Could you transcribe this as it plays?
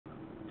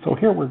So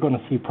here we're going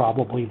to see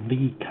probably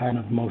the kind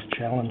of most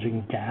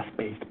challenging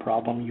gas-based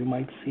problem you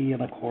might see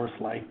in a course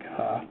like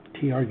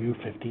TRU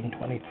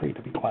 1523,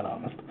 to be quite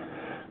honest.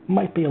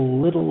 Might be a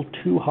little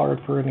too hard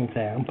for an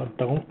exam, but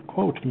don't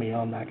quote me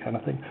on that kind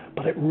of thing.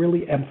 But it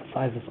really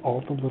emphasizes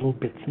all the little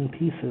bits and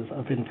pieces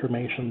of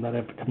information that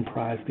have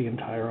comprised the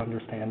entire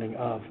understanding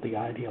of the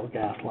ideal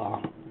gas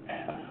law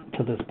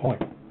to this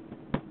point.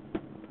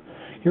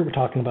 Here we're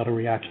talking about a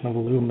reaction of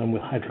aluminum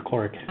with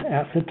hydrochloric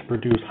acid to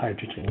produce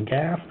hydrogen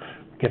gas.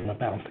 Given a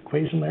balanced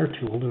equation there,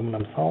 2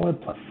 aluminum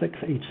solid plus 6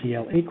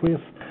 HCl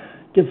aqueous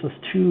gives us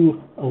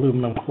 2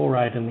 aluminum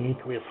chloride in the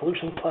aqueous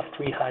solution plus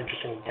 3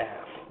 hydrogen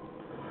gas.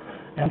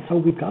 And so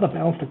we've got a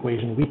balanced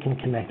equation. We can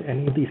connect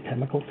any of these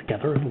chemicals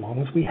together as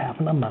long as we have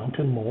an amount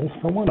in moles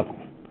for one of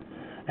them.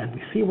 And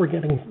we see we're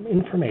getting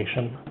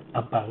information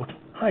about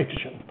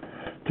hydrogen.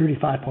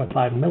 35.5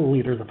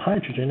 milliliters of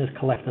hydrogen is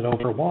collected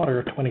over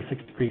water at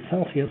 26 degrees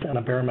Celsius and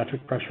a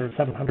barometric pressure of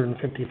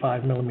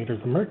 755 millimeters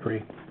of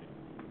mercury.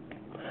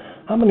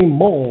 How many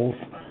moles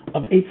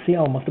of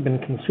HCl must have been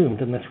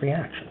consumed in this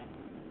reaction?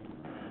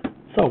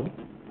 So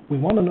we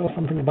want to know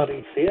something about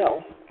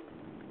HCl,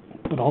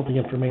 but all the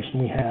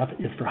information we have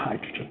is for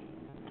hydrogen.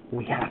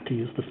 We have to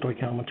use the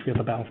stoichiometry of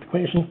the balanced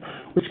equation,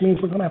 which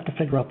means we're going to have to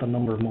figure out the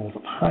number of moles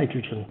of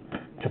hydrogen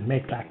to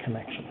make that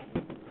connection.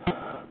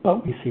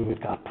 But we see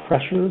we've got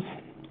pressures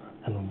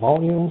and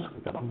volumes.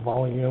 We've got a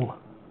volume.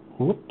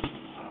 Whoops.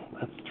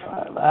 Let's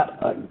try that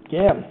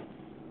again.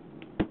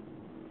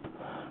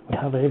 We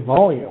have a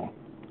volume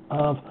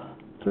of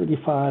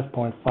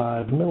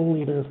 35.5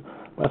 milliliters,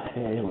 but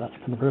hey, let's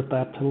convert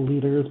that to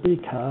liters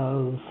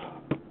because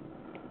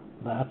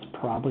that's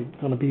probably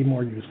going to be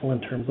more useful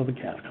in terms of the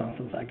gas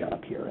constants I got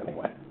up here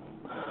anyway.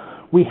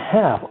 We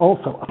have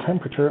also a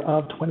temperature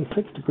of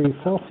 26 degrees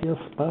Celsius,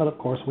 but of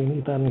course we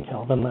need that in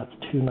Kelvin. That's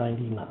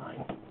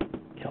 299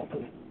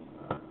 Kelvin.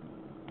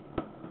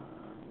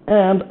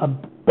 And a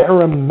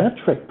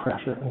barometric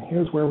pressure, and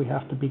here's where we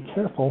have to be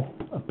careful,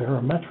 a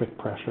barometric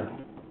pressure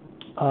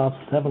of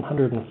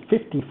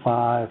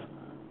 755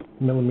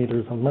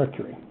 millimeters of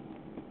mercury.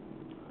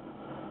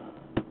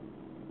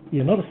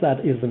 You notice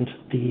that isn't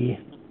the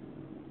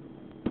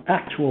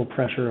actual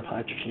pressure of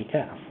hydrogen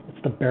gas.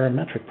 It's the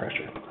barometric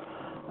pressure.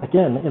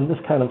 Again, in this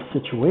kind of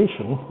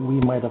situation,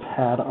 we might have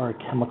had our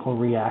chemical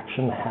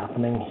reaction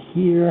happening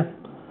here,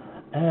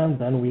 and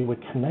then we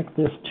would connect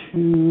this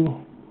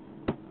to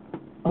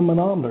a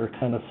manometer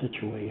kind of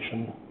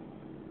situation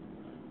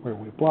where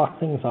we block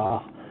things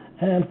off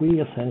and we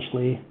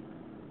essentially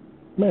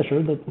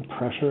measure the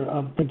pressure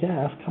of the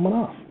gas coming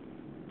off.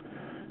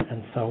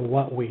 And so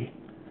what we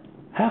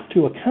have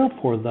to account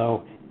for,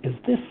 though, is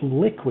this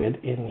liquid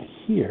in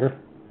here,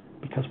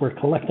 because we're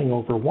collecting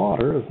over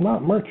water, is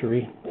not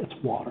mercury, it's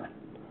water.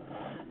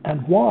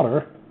 And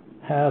water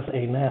has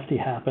a nasty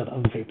habit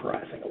of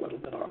vaporizing a little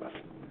bit on us.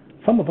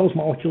 Some of those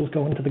molecules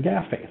go into the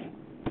gas phase.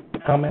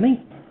 How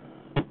many?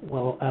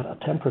 Well, at a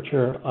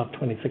temperature of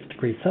 26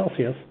 degrees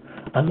Celsius,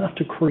 enough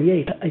to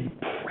create a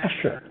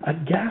pressure, a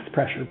gas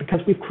pressure,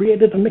 because we've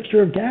created a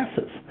mixture of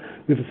gases.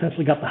 We've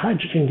essentially got the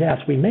hydrogen gas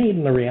we made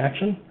in the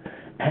reaction,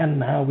 and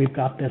now we've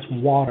got this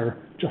water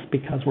just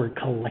because we're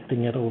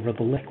collecting it over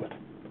the liquid.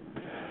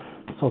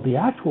 So the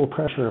actual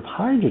pressure of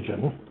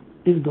hydrogen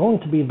is going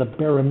to be the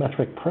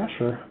barometric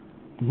pressure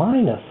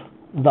minus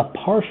the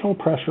partial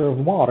pressure of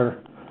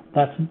water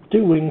that's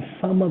doing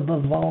some of the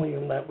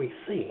volume that we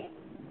see.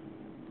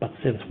 But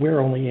since we're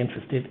only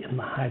interested in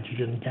the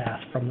hydrogen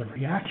gas from the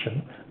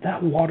reaction,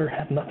 that water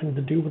had nothing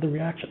to do with the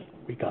reaction.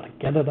 We got to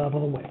get it out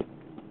of the way.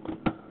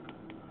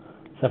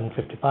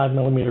 755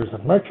 millimeters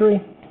of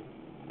mercury.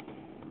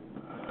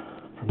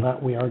 From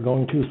that, we are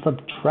going to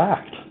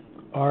subtract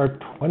our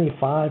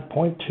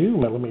 25.2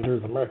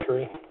 millimeters of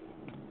mercury.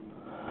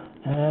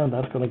 And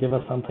that's going to give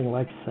us something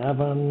like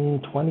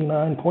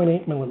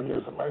 729.8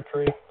 millimeters of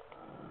mercury.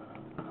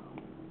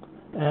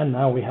 And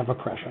now we have a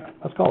pressure.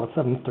 Let's call it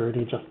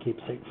 730, just keep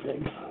sig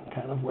figs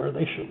kind of where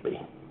they should be.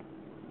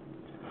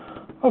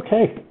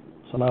 Okay,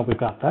 so now we've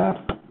got that.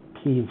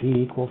 PV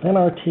equals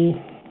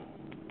nRT.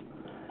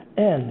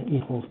 N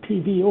equals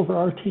PV over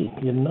RT.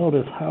 You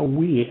notice how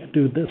we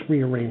do this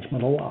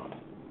rearrangement a lot,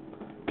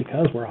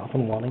 because we're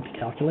often wanting to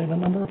calculate a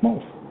number of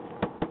moles.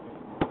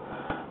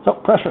 So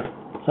pressure,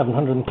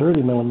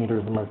 730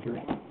 millimeters of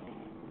mercury,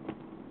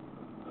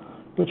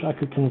 which I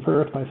could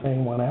convert by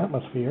saying 1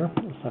 atmosphere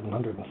is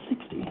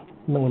 760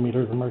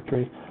 millimeters of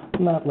mercury,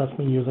 and that lets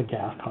me use a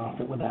gas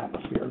constant with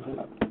atmospheres in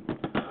it.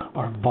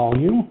 Our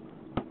volume,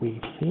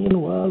 we've seen,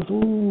 was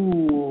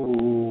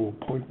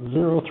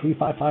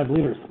 0.0355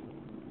 liters.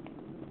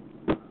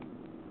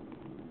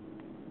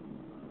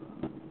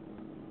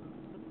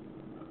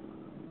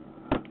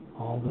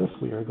 All this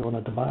we are going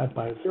to divide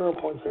by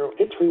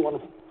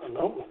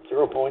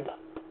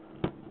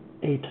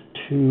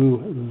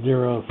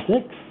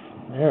 0.8206.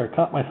 There,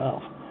 caught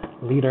myself.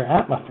 Liter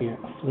atmosphere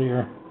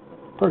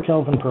per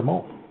Kelvin per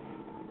mole.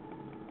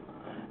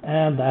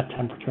 And that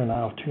temperature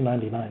now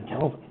 299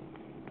 Kelvin.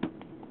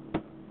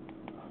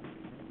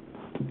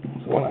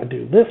 So when I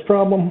do this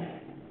problem,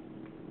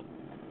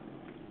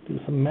 Do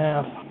some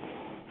math.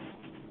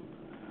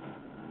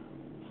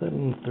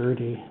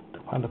 730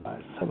 divided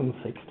by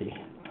 760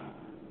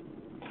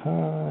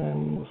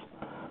 times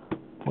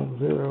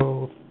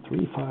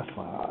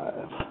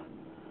 0.0355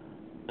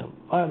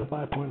 divided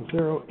by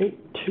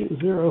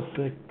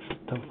 0.08206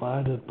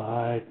 divided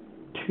by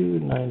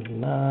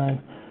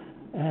 299,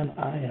 and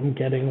I am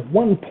getting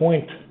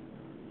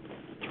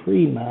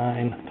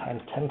 1.39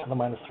 times 10 to the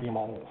minus 3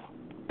 moles.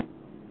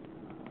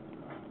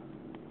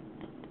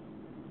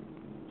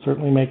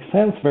 Certainly makes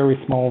sense. Very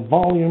small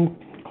volume,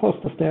 close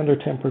to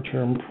standard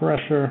temperature and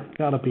pressure,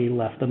 gotta be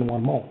less than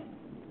 1 mole.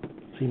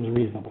 Seems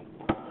reasonable.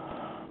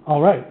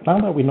 All right,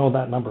 now that we know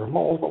that number of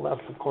moles, well,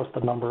 that's of course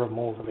the number of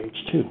moles of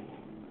H2.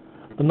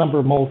 The number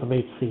of moles of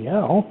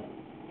HCl,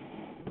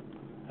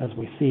 as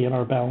we see in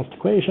our balanced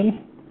equation,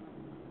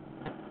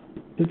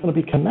 is going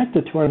to be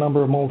connected to our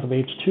number of moles of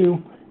H2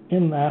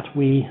 in that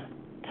we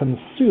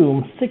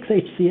consume 6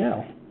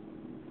 HCl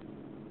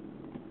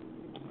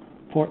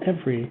for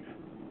every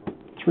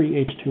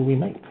 3 H2 we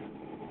make.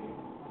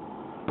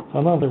 So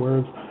in other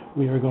words,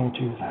 we are going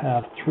to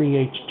have 6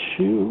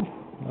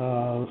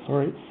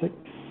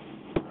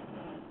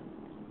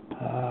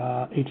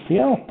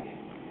 HCl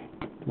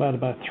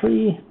divided by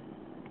 3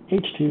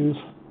 H2s.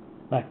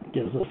 That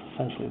gives us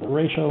essentially the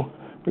ratio.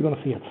 We're going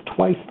to see it's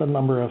twice the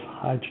number of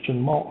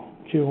hydrogen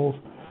molecules,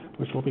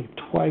 which will be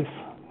twice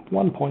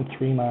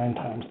 1.39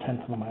 times 10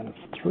 to the minus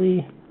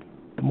 3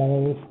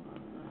 moles,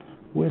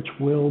 which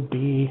will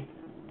be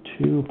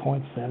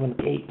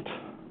 2.78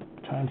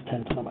 times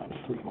 10 to the minus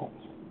 3 moles.